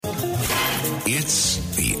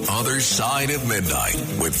It's The Other Side of Midnight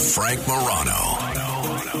with Frank Morano.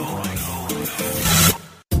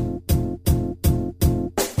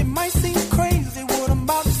 It might seem crazy what I'm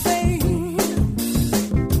about to say.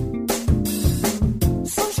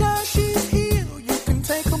 Sunshine, she's here. You can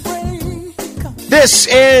take a break. This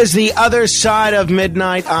is The Other Side of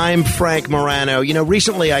Midnight. I'm Frank Morano. You know,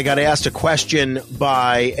 recently I got asked a question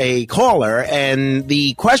by a caller, and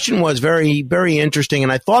the question was very, very interesting,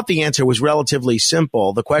 and I thought the answer was relatively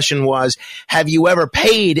simple. The question was, have you ever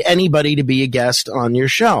paid anybody to be a guest on your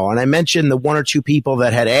show? And I mentioned the one or two people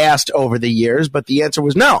that had asked over the years, but the answer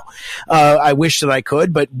was no. I wish that I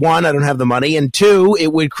could, but one, I don't have the money, and two,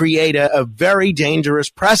 it would create a very dangerous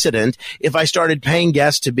precedent if I started paying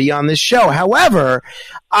guests to be on this show. However,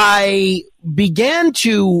 I began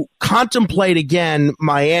to contemplate again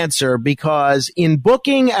my answer because in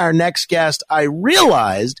booking our next guest, I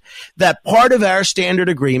realized that part of our standard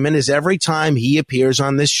agreement is every time he appears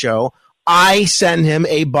on this show, I send him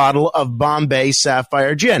a bottle of Bombay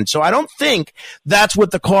Sapphire Gin. So I don't think that's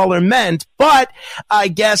what the caller meant, but I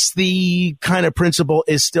guess the kind of principle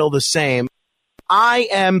is still the same. I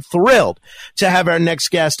am thrilled to have our next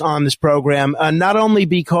guest on this program, not only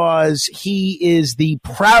because he is the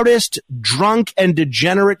proudest drunk and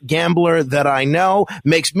degenerate gambler that I know,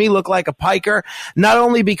 makes me look like a piker, not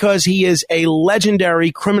only because he is a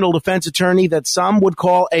legendary criminal defense attorney that some would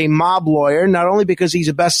call a mob lawyer, not only because he's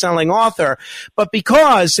a best-selling author, but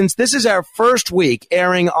because since this is our first week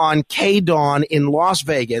airing on K-Dawn in Las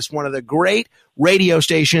Vegas, one of the great radio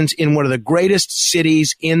stations in one of the greatest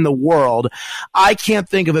cities in the world, I can't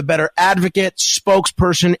think of a better advocate,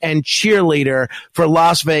 spokesperson, and cheerleader for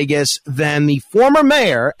Las Vegas than the former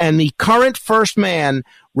mayor and the current first man,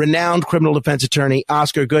 renowned criminal defense attorney,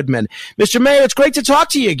 Oscar Goodman. Mr. Mayor, it's great to talk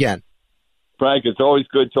to you again. Frank, it's always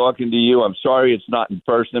good talking to you. I'm sorry it's not in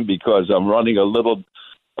person because I'm running a little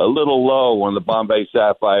low on the Bombay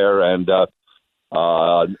Sapphire, and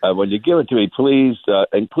when you give it to me, please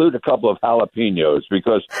include a couple of jalapenos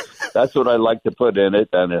because that's what I like to put in it,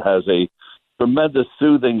 and it has a tremendous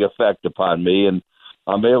soothing effect upon me, and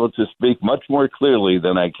I'm able to speak much more clearly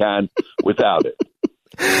than I can without it.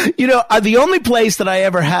 You know, the only place that I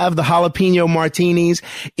ever have the jalapeno martinis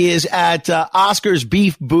is at Oscar's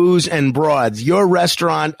Beef, Booze, and Broads, your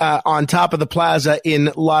restaurant on top of the plaza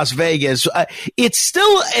in Las Vegas.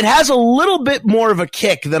 It has a little bit more of a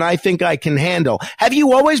kick than I think I can handle. Have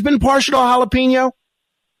you always been partial to jalapeno?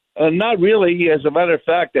 Not really. As a matter of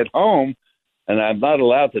fact, at home, and I'm not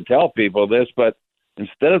allowed to tell people this, but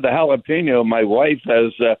instead of the jalapeno, my wife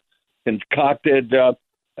has concocted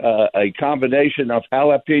a combination of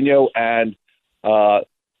jalapeno and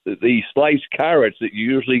the sliced carrots that you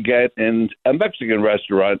usually get in a Mexican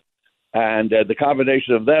restaurant. And the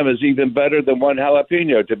combination of them is even better than one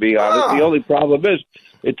jalapeno, to be honest. The only problem is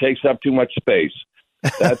it takes up too much space.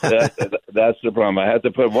 That's the problem. I had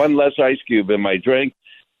to put one less ice cube in my drink,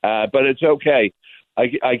 but it's okay.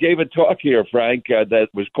 I gave a talk here, Frank, that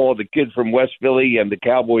was called The Kid from West Philly and the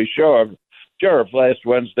Cowboy Sheriff last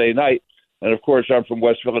Wednesday night. And, of course, I'm from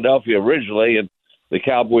West Philadelphia originally, and the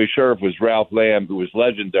Cowboy Sheriff was Ralph Lamb, who was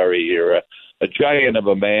legendary here, a giant of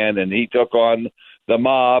a man, and he took on the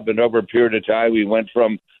mob, and over a period of time, we went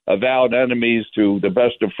from avowed enemies to the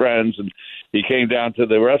best of friends, and he came down to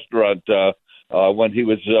the restaurant when he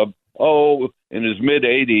was, in his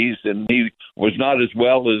mid-80s, and he was not as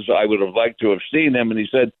well as I would have liked to have seen him, and he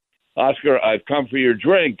said, "Oscar, I've come for your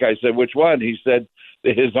drink." I said, "Which one?" He said,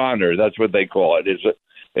 "His Honor." That's what they call it.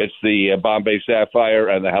 It's the Bombay Sapphire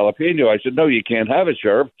and the jalapeno. I said, "No, you can't have it,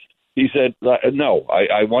 Sheriff." He said, "No,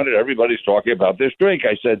 I wanted everybody's talking about this drink."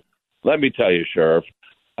 I said, "Let me tell you, Sheriff."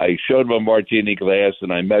 I showed him a martini glass,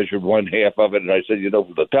 and I measured one half of it, and I said,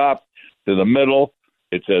 from the top to the middle,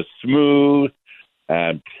 it's as smooth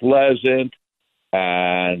and pleasant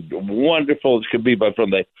and wonderful as could be, but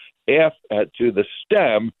from the half to the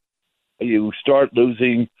stem, you start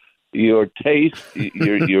losing your taste,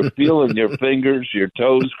 you're feeling your fingers, your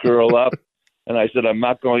toes curl up. And I said, "I'm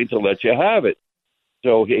not going to let you have it."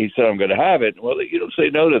 So he said, "I'm going to have it." Well, you don't say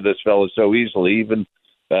no to this fellow so easily. Even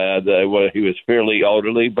he was fairly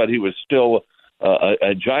elderly, but he was still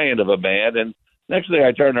a giant of a man. And next thing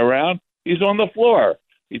I turn around, he's on the floor.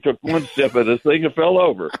 He took one sip of this thing and fell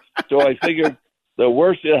over. So I figured the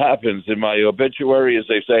worst that happens in my obituary is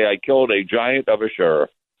they say I killed a giant of a sheriff.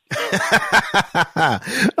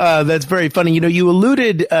 That's very funny. You know, you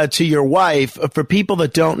alluded to your wife. For people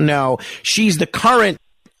that don't know, she's the current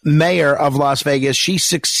mayor of Las Vegas. She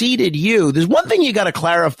succeeded you. There's one thing you got to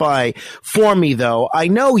clarify for me, though. I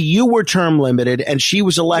know you were term limited and she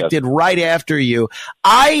was elected right after you.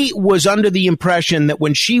 I was under the impression that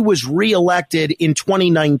when she was reelected in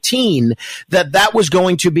 2019, that was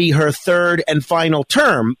going to be her third and final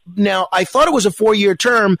term. Now, I thought it was a 4-year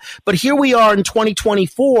term, but here we are in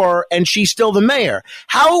 2024 and she's still the mayor.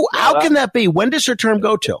 How can that be? When does her term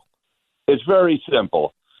go to? It's very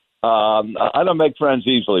simple. I don't make friends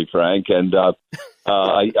easily, Frank, and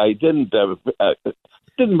I didn't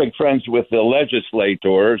make friends with the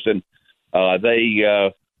legislators, and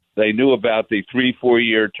they knew about the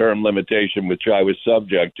 3-4-year term limitation, which I was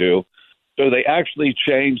subject to. So they actually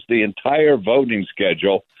changed the entire voting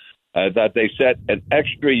schedule, that they set an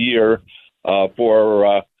extra year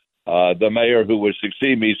for the mayor who would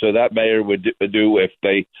succeed me. So that mayor would do, if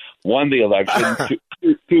they won the election,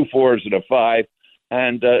 2 4s and a 5.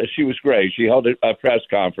 And she was great. She held a press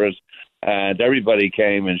conference, and everybody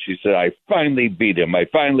came, and she said, I finally beat him.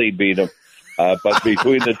 But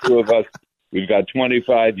between the two of us, we've got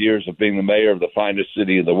 25 years of being the mayor of the finest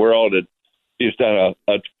city in the world, and she's done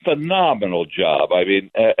a phenomenal job. I mean,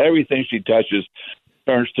 everything she touches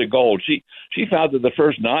turns to gold. She founded the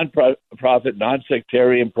first non-profit,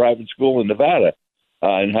 non-sectarian private school in Nevada,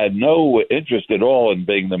 and had no interest at all in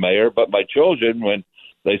being the mayor. But my children, when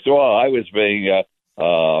they saw I was being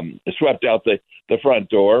swept out the front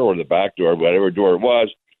door or the back door, whatever door it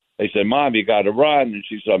was, they said, Mom, you got to run. And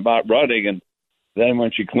she said, I'm not running. And then when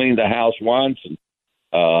she cleaned the house once and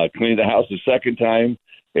cleaned the house the second time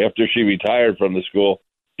after she retired from the school,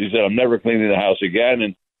 she said, I'm never cleaning the house again.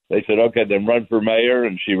 And they said, okay, then run for mayor.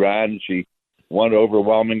 And she ran, and she won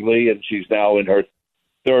overwhelmingly, and she's now in her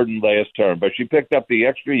third and last term. But she picked up the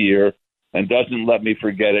extra year and doesn't let me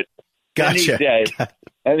forget it. Gotcha.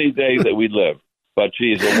 Any day that we live. But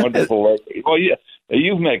she's a wonderful worker. Well, yeah,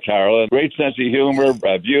 you've met Carolyn. Great sense of humor,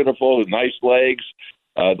 beautiful, nice legs,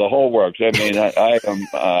 the whole works. I mean,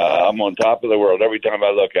 I'm on top of the world every time I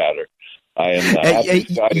look at her. I am the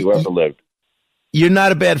happiest guy who ever lived. You're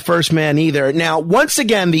not a bad first man either. Now, once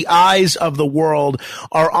again, the eyes of the world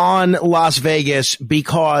are on Las Vegas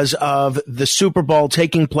because of the Super Bowl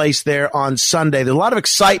taking place there on Sunday. There's a lot of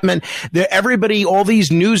excitement there. Everybody, all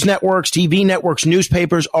these news networks, TV networks,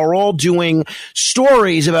 newspapers are all doing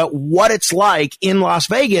stories about what it's like in Las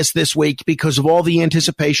Vegas this week because of all the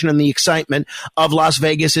anticipation and the excitement of Las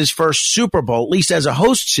Vegas's first Super Bowl, at least as a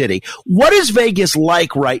host city. What is Vegas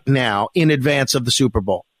like right now in advance of the Super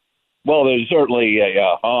Bowl? Well, there's certainly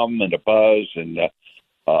a hum and a buzz and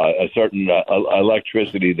a certain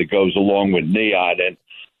electricity that goes along with neon,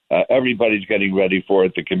 and everybody's getting ready for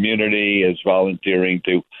it. The community is volunteering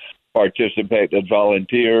to participate as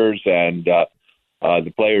volunteers, and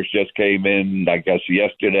the players just came in, I guess,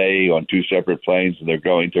 yesterday on 2 separate planes, and they're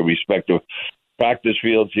going to respective practice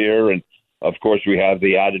fields here. And, of course, we have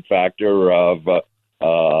the added factor of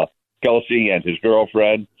Kelsey and his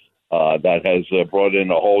girlfriend. That has brought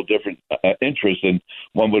in a whole different interest than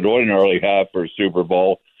one would ordinarily have for a Super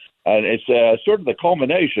Bowl. And it's sort of the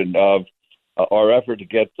culmination of our effort to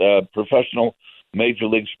get professional Major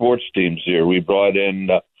League sports teams here. We brought in,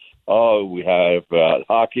 we have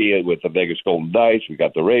hockey with the Vegas Golden Knights. We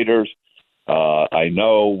got the Raiders. I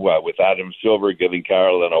know with Adam Silver giving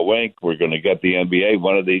Carolyn a wink, we're going to get the NBA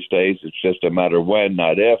one of these days. It's just a matter of when,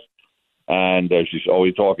 not if. And she's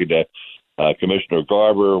always talking to Commissioner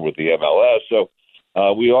Garber with the MLS. So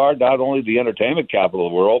we are not only the entertainment capital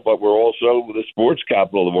of the world, but we're also the sports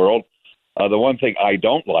capital of the world. The one thing I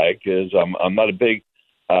don't like is I'm not a big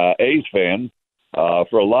A's fan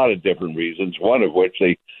for a lot of different reasons, one of which,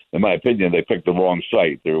 in my opinion, they picked the wrong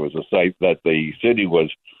site. There was a site that the city was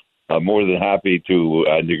more than happy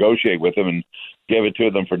to negotiate with them and give it to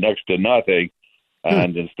them for next to nothing.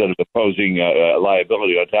 And instead of imposing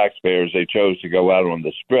liability on taxpayers, they chose to go out on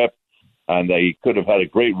the Strip. And they could have had a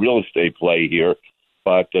great real estate play here,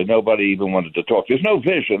 but nobody even wanted to talk. There's no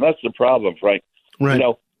vision. That's the problem, Frank. Right. You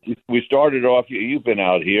know, we started off, you've been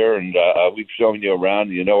out here, and we've shown you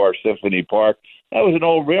around, our Symphony Park. That was an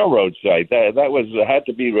old railroad site. That had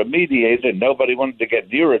to be remediated, and nobody wanted to get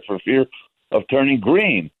near it for fear of turning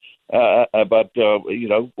green. But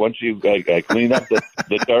once you clean up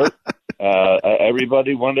the dirt,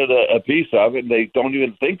 everybody wanted a piece of it, and they don't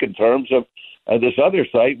even think in terms of this other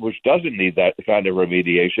site, which doesn't need that kind of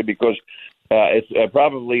remediation because it's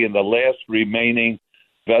probably in the last remaining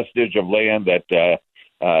vestige of land that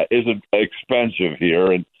isn't expensive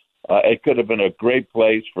here. And it could have been a great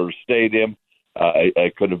place for a stadium.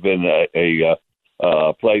 It could have been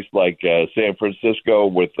a place like San Francisco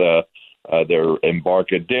with their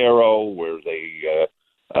Embarcadero, where they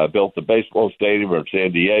built the baseball stadium or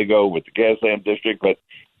San Diego with the Gaslamp District, but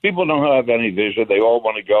people don't have any vision. They all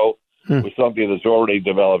want to go with something that's already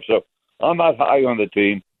developed. So I'm not high on the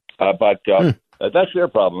team, but that's their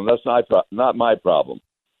problem. That's not my problem.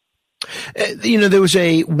 There was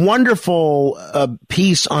a wonderful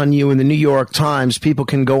piece on you in the New York Times. People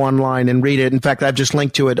can go online and read it. In fact, I've just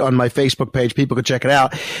linked to it on my Facebook page. People can check it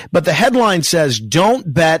out. But the headline says,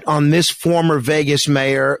 "Don't bet on this former Vegas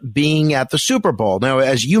mayor being at the Super Bowl." Now,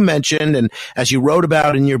 as you mentioned, and as you wrote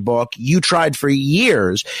about in your book, you tried for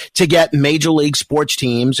years to get major league sports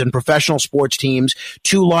teams and professional sports teams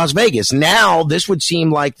to Las Vegas. Now, this would seem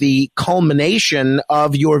like the culmination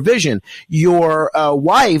of your vision. Your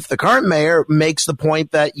wife, the current mayor, makes the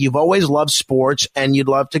point that you've always loved sports and you'd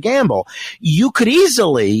love to gamble. You could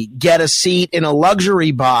easily get a seat in a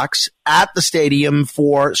luxury box at the stadium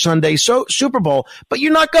for Sunday's Super Bowl, but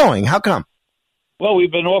you're not going. How come? Well,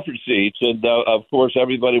 we've been offered seats, and of course,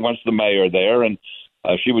 everybody wants the mayor there, and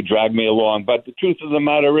she would drag me along. But the truth of the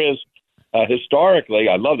matter is, historically,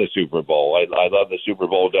 I love the Super Bowl. I love the Super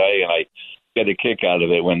Bowl day, and I get a kick out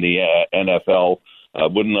of it when the NFL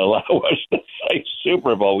wouldn't allow us to say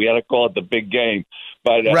Super Bowl. We had to call it the big game.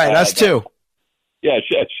 But right, us too. Yeah,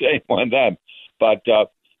 shame on them. But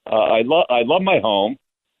I love my home.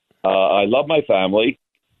 I love my family.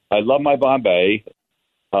 I love my Bombay.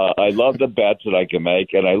 I love the bets that I can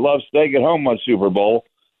make, and I love staying at home on Super Bowl.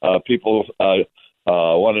 People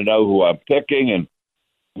want to know who I'm picking and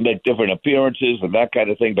make different appearances and that kind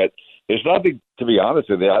of thing. But there's nothing, to be honest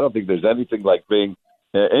with you, I don't think there's anything like being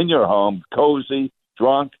in your home, cozy,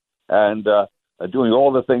 drunk, and doing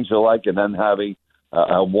all the things you like, and then having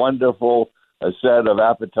a wonderful set of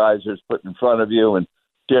appetizers put in front of you and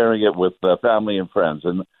sharing it with family and friends.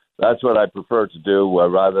 And that's what I prefer to do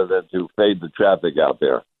rather than to fade the traffic out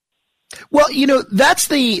there. Well, that's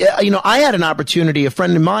the, I had an opportunity. A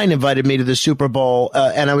friend of mine invited me to the Super Bowl,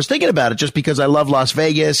 and I was thinking about it just because I love Las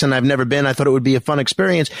Vegas and I've never been. I thought it would be a fun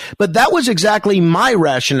experience. But that was exactly my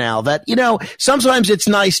rationale that, sometimes it's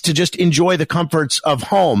nice to just enjoy the comforts of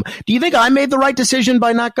home. Do you think I made the right decision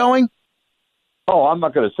by not going? Oh, I'm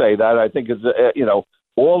not going to say that. I think it's,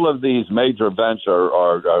 all of these major events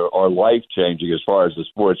are life-changing as far as the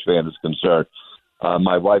sports fan is concerned.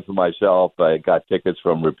 My wife and myself got tickets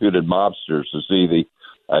from reputed mobsters to see the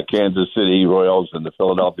Kansas City Royals and the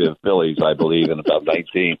Philadelphia Phillies, I believe, in about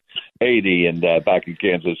 1980, and back in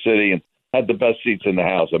Kansas City, and had the best seats in the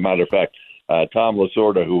house. As a matter of fact, Tom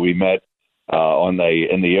Lasorda, who we met in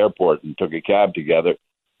the airport and took a cab together,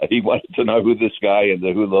 he wanted to know who this guy and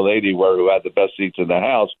who the lady were who had the best seats in the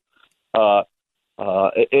house.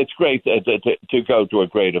 It's great to go to a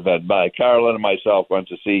great event. Carolyn and myself went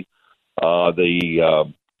to see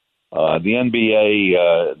the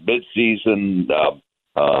NBA mid-season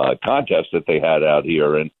contest that they had out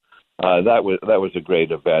here, and that was a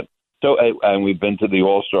great event. So, and we've been to the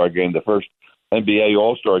All-Star game, the first NBA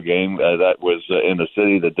All-Star game that was in a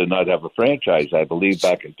city that did not have a franchise, I believe,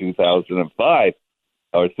 back in 2005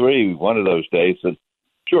 or 3, one of those days. And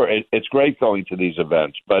sure, it's great going to these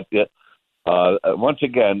events, but once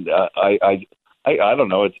again, I don't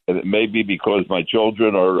know. It may be because my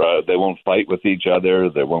children they won't fight with each other.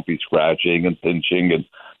 There won't be scratching and pinching and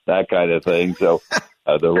that kind of thing. So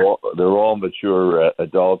they're all mature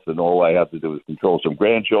adults, and all I have to do is control some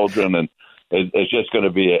grandchildren, and it's just going to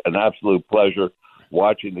be an absolute pleasure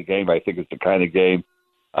watching the game. I think it's the kind of game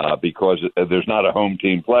because there's not a home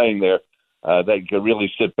team playing there. That you can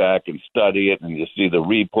really sit back and study it, and you see the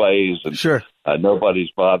replays, and sure. Nobody's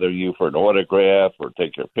bothering you for an autograph or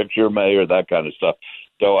take your picture, Mayor, that kind of stuff.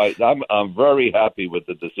 So I'm very happy with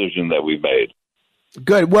the decision that we made.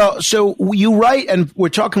 Good. Well, so you write, and we're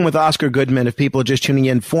talking with Oscar Goodman, if people are just tuning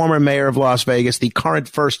in, former mayor of Las Vegas, the current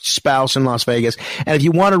first spouse in Las Vegas. And if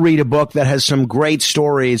you want to read a book that has some great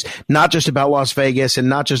stories, not just about Las Vegas and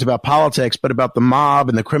not just about politics, but about the mob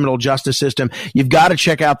and the criminal justice system, you've got to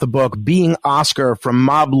check out the book, Being Oscar, From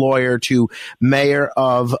Mob Lawyer to Mayor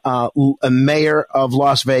of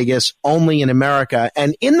Las Vegas, Only in America.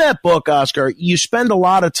 And in that book, Oscar, you spend a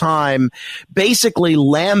lot of time basically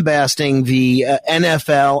lambasting the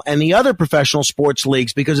NFL and the other professional sports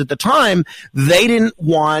leagues, because at the time they didn't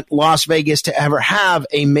want Las Vegas to ever have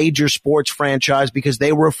a major sports franchise because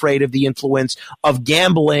they were afraid of the influence of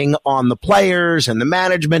gambling on the players and the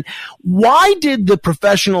management. Why did the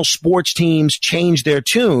professional sports teams change their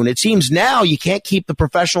tune? It seems now you can't keep the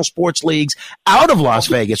professional sports leagues out of Las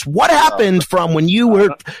Vegas. What happened from when you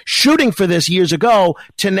were shooting for this years ago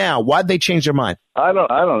to now? Why'd they change their mind? I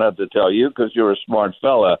don't have to tell you because you're a smart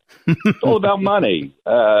fella. It's all about money.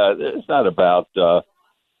 It's not about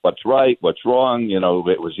what's right, what's wrong. You know,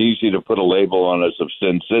 it was easy to put a label on us of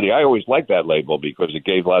Sin City. I always liked that label because it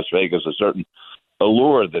gave Las Vegas a certain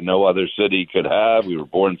allure that no other city could have. We were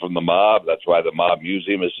born from the mob. That's why the Mob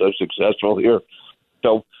Museum is so successful here.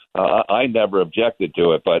 So I never objected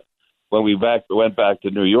to it. But when we went back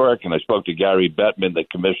to New York and I spoke to Gary Bettman, the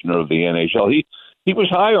commissioner of the NHL, he was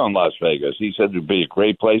high on Las Vegas. He said it would be a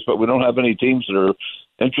great place, but we don't have any teams that are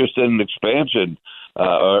interested in expansion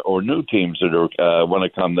or new teams that are want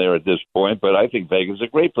to come there at this point. But I think Vegas is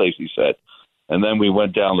a great place, he said. And then we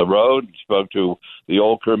went down the road and spoke to the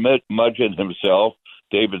old curmudgeon himself,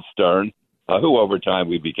 David Stern, who over time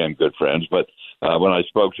we became good friends. But when I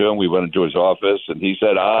spoke to him, we went into his office, and he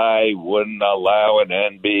said, I wouldn't allow an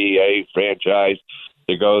NBA franchise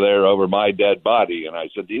to go there over my dead body. And I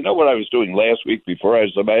said, do you know what I was doing last week before I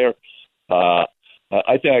was the mayor?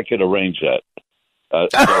 I think I could arrange that.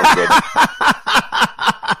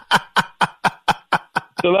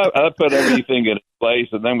 So that put everything in place,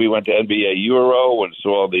 and then we went to NBA Euro and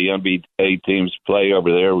saw the NBA teams play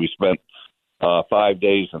over there. We spent 5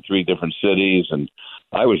 days in 3 different cities, and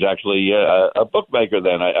I was actually a bookmaker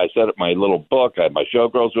then. I set up my little book. I had my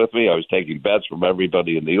showgirls with me. I was taking bets from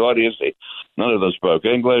everybody in the audience. None of them spoke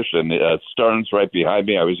English, and Stern's right behind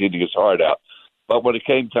me. I was eating his heart out. But when it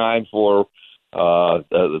came time for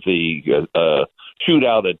the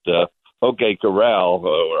shootout at OK Corral,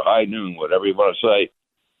 or High Noon, whatever you want to say,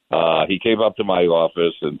 he came up to my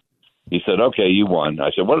office and he said, okay, you won.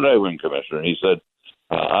 I said, what did I win, Commissioner? He said,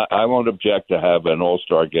 I won't object to have an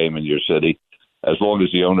all-star game in your city as long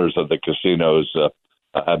as the owners of the casinos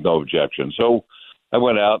have no objection. So I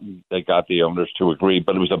went out and they got the owners to agree,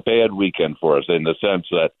 but it was a bad weekend for us in the sense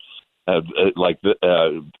that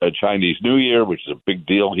a Chinese New Year, which is a big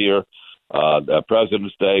deal here,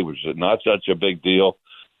 President's Day, which is not such a big deal,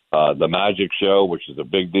 the Magic Show, which is a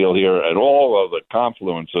big deal here, and all of the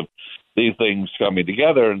confluence of these things coming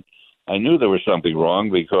together. And I knew there was something wrong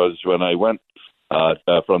because when I went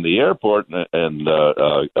from the airport and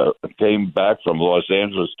came back from Los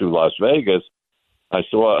Angeles to Las Vegas, I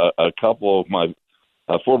saw a couple of my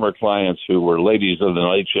former clients who were ladies of the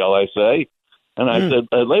night, shall I say. And I said,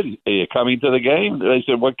 ladies, are you coming to the game? They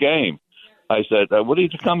said, what game? I said, what are you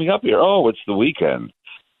coming up here? Oh, it's the weekend.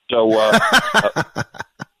 So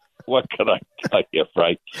what can I tell you,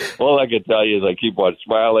 Frank? All I can tell you is I keep on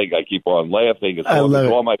smiling. I keep on laughing. As long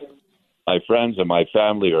as all my friends and my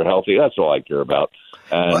family are healthy, that's all I care about.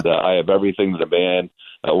 And I have everything that a man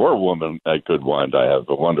or a woman could want. I have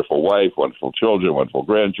a wonderful wife, wonderful children, wonderful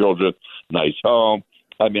grandchildren, nice home.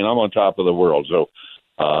 I mean, I'm on top of the world. So,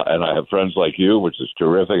 and I have friends like you, which is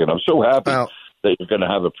terrific. And I'm so happy that you're going to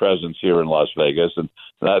have a presence here in Las Vegas. And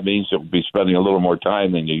that means you'll be spending a little more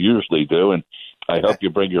time than you usually do. And I hope you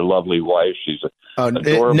bring your lovely wife. She's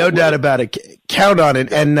no doubt about it. Count on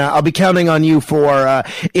it. And I'll be counting on you for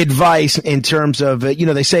advice in terms of,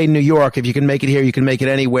 they say in New York, if you can make it here, you can make it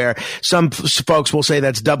anywhere. Some folks will say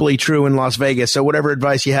that's doubly true in Las Vegas. So whatever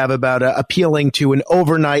advice you have about appealing to an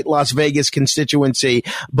overnight Las Vegas constituency,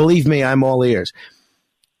 believe me, I'm all ears.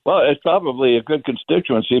 Well, it's probably a good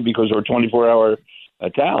constituency because we're a 24-hour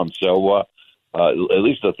town. So at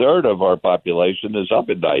least a third of our population is up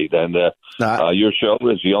at night. And your show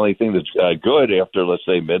is the only thing that's good after, let's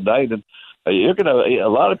say, midnight. And a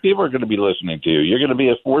lot of people are going to be listening to you. You're going to be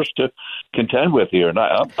a force to contend with here. And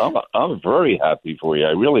I'm very happy for you.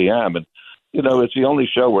 I really am. And, it's the only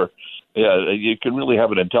show where you can really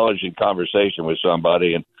have an intelligent conversation with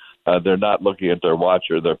somebody and they're not looking at their watch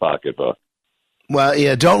or their pocketbook. Well,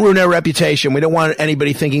 yeah, don't ruin our reputation. We don't want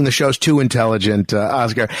anybody thinking the show's too intelligent,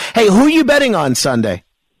 Oscar. Hey, who are you betting on Sunday?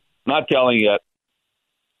 Not telling yet.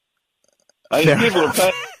 People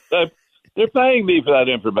they're paying me for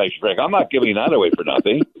that information, Frank. I'm not giving that away for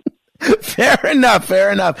nothing. Fair enough.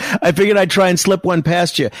 I figured I'd try and slip one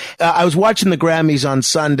past you. I was watching the Grammys on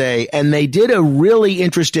Sunday, and they did a really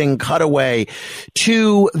interesting cutaway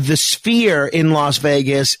to the Sphere in Las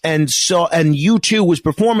Vegas, and U2 was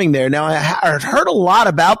performing there. Now, I heard a lot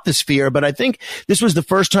about the Sphere, but I think this was the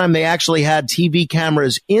first time they actually had TV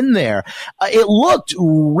cameras in there. It looked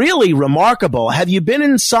really remarkable. Have you been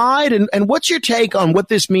inside, and what's your take on what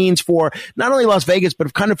this means for not only Las Vegas,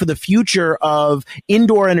 but kind of for the future of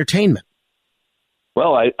indoor entertainment?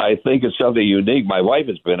 Well, I think it's something unique. My wife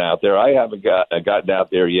has been out there. I haven't gotten out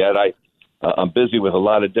there yet. I'm busy with a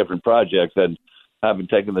lot of different projects and haven't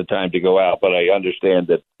taken the time to go out, but I understand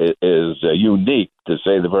that it is unique, to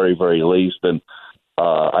say the very, very least. And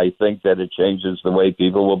I think that it changes the way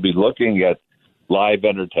people will be looking at live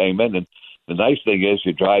entertainment. And the nice thing is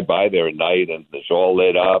you drive by there at night and it's all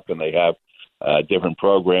lit up and they have different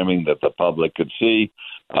programming that the public could see.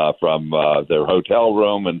 from their hotel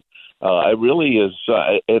room, and it really is.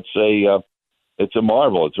 It's a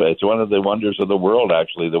marvel. It's one of the wonders of the world,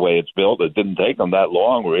 actually, the way it's built. It didn't take them that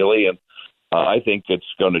long, really, and I think it's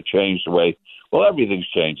going to change the way. Well, everything's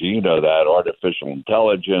changing. You know that artificial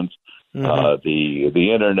intelligence, the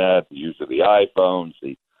internet, the use of the iPhones,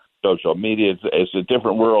 the social media. It's a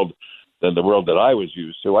different world than the world that I was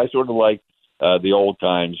used to. I sort of like the old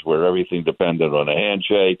times where everything depended on a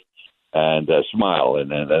handshake and a smile,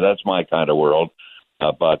 and that's my kind of world.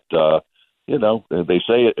 But you know, they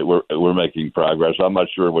say we're making progress. I'm not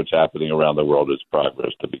sure what's happening around the world is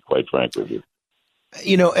progress, to be quite frank with you.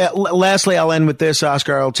 You know, lastly, I'll end with this,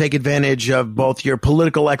 Oscar. I'll take advantage of both your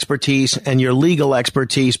political expertise and your legal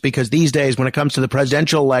expertise, because these days, when it comes to the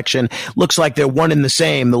presidential election, looks like they're one and the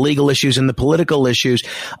same, the legal issues and the political issues.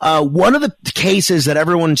 One of the cases that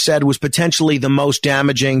everyone said was potentially the most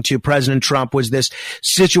damaging to President Trump was this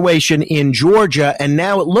situation in Georgia. And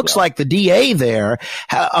now it looks like the DA there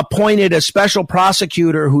appointed a special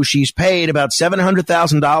prosecutor who she's paid about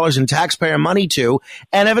 $700,000 in taxpayer money to.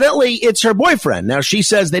 And evidently it's her boyfriend. Now, she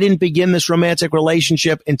says they didn't begin this romantic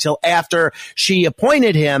relationship until after she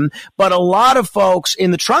appointed him. But a lot of folks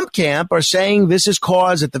in the Trump camp are saying this is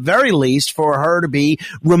cause, at the very least, for her to be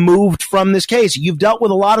removed from this case. You've dealt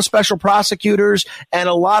with a lot of special prosecutors and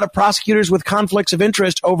a lot of prosecutors with conflicts of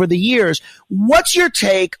interest over the years. What's your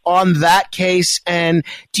take on that case? And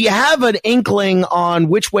do you have an inkling on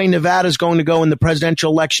which way Nevada is going to go in the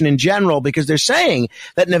presidential election in general? Because they're saying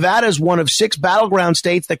that Nevada is one of 6 battleground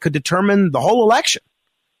states that could determine the whole election.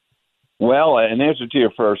 Well, in answer to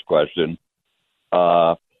your first question,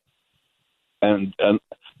 and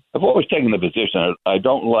I've always taken the position I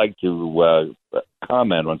don't like to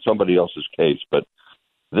comment on somebody else's case, but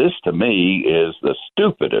this to me is the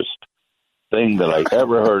stupidest thing that I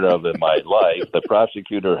ever heard of in my life. The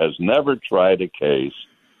prosecutor has never tried a case.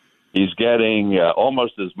 He's getting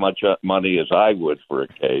almost as much money as I would for a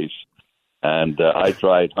case, and I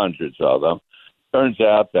tried hundreds of them. Turns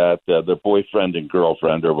out that the boyfriend and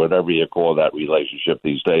girlfriend, or whatever you call that relationship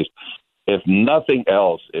these days, if nothing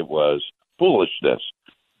else, it was foolishness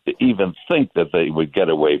to even think that they would get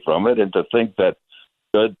away from it, and to think that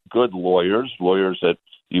good lawyers that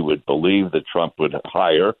you would believe that Trump would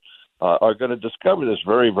hire, are going to discover this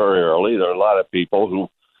very, very early. There are a lot of people who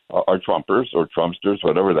are Trumpers or Trumpsters,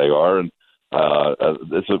 whatever they are, and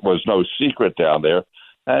this was no secret down there.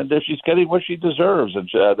 And she's getting what she deserves, and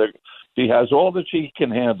she has all that she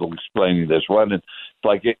can handle explaining this one. And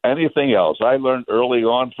like anything else, I learned early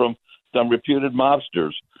on from some reputed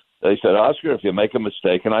mobsters. They said, Oscar, if you make a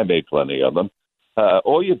mistake, and I made plenty of them,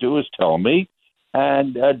 all you do is tell me,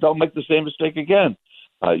 and don't make the same mistake again.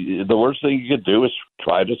 The worst thing you could do is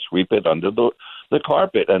try to sweep it under the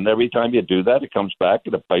carpet. And every time you do that, it comes back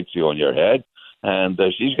and it bites you on your head. And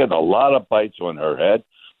she's getting a lot of bites on her head.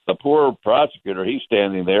 The poor prosecutor, he's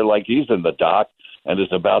standing there like he's in the dock and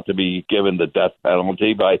is about to be given the death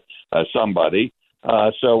penalty by somebody.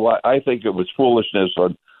 So I think it was foolishness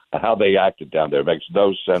on how they acted down there. It makes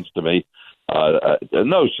no sense to me.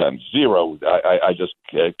 No sense. Zero. I just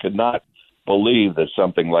could not believe that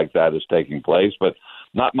something like that is taking place. But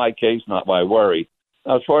not my case, not my worry.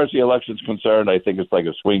 Now, as far as the election's concerned, I think it's like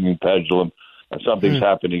a swinging pendulum. Something's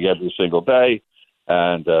happening every single day.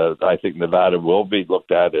 And I think Nevada will be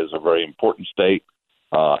looked at as a very important state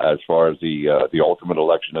as far as the ultimate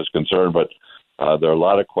election is concerned. But there are a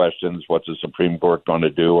lot of questions. What's the Supreme Court going to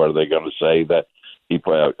do? Are they going to say that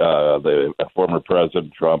the former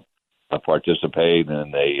President Trump participated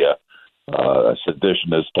in a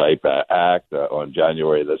seditionist type act on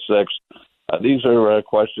January the 6th? These are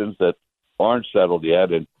questions that aren't settled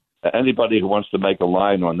yet. And anybody who wants to make a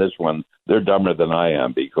line on this one, they're dumber than I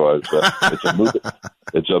am, because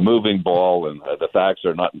it's a moving ball, and the facts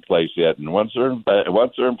are not in place yet. And once they're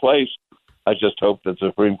in place, I just hope that the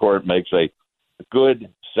Supreme Court makes a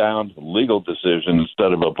good, sound legal decision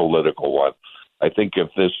instead of a political one. I think if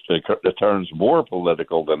this turns more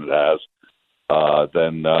political than it has,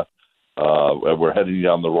 then we're heading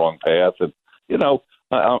down the wrong path. And, you know,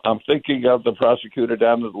 I'm thinking of the prosecutor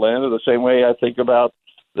down in Atlanta the same way I think about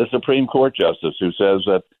the Supreme Court justice, who says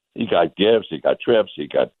that he got gifts, he got trips, he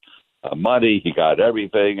got money, he got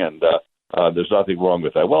everything, and there's nothing wrong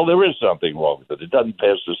with that. Well, there is something wrong with it. It doesn't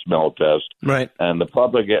pass the smell test. Right. And the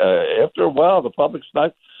public, after a while, the public's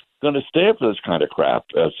not going to stand for this kind of crap.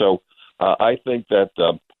 So I think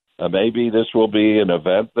that maybe this will be an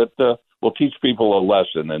event that will teach people a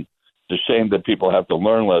lesson. And it's a shame that people have to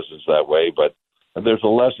learn lessons that way, but there's a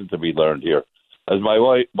lesson to be learned here. As my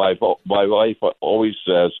wife always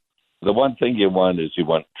says, the one thing you want is you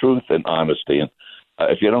want truth and honesty. And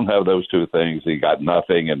If you don't have those two things, you got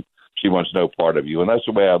nothing, and she wants no part of you. And that's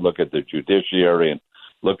the way I look at the judiciary and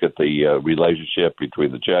look at the relationship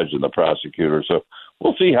between the judge and the prosecutor. So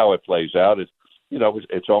we'll see how it plays out.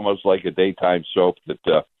 It's almost like a daytime soap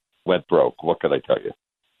that went broke. What can I tell you?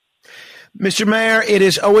 Mr. Mayor, it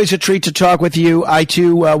is always a treat to talk with you. I,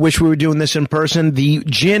 too, wish we were doing this in person. The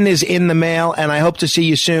gin is in the mail, and I hope to see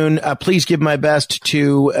you soon. Please give my best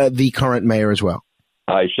to the current mayor as well.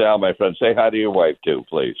 I shall, my friend. Say hi to your wife, too,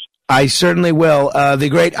 please. I certainly will. The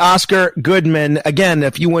great Oscar Goodman. Again,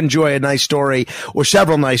 if you enjoy a nice story or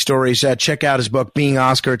several nice stories, check out his book, Being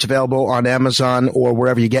Oscar. It's available on Amazon or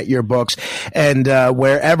wherever you get your books. And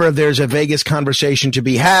wherever there's a Vegas conversation to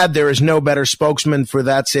be had, there is no better spokesman for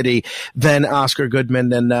that city than Oscar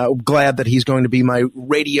Goodman. And glad that he's going to be my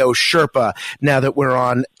radio Sherpa now that we're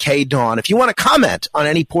on K-Dawn. If you want to comment on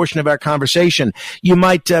any portion of our conversation, you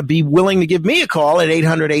might be willing to give me a call at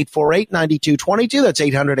 800-848-9222. That's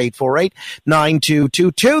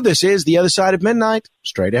 800-848-9222. This is The Other Side of Midnight.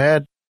 Straight ahead.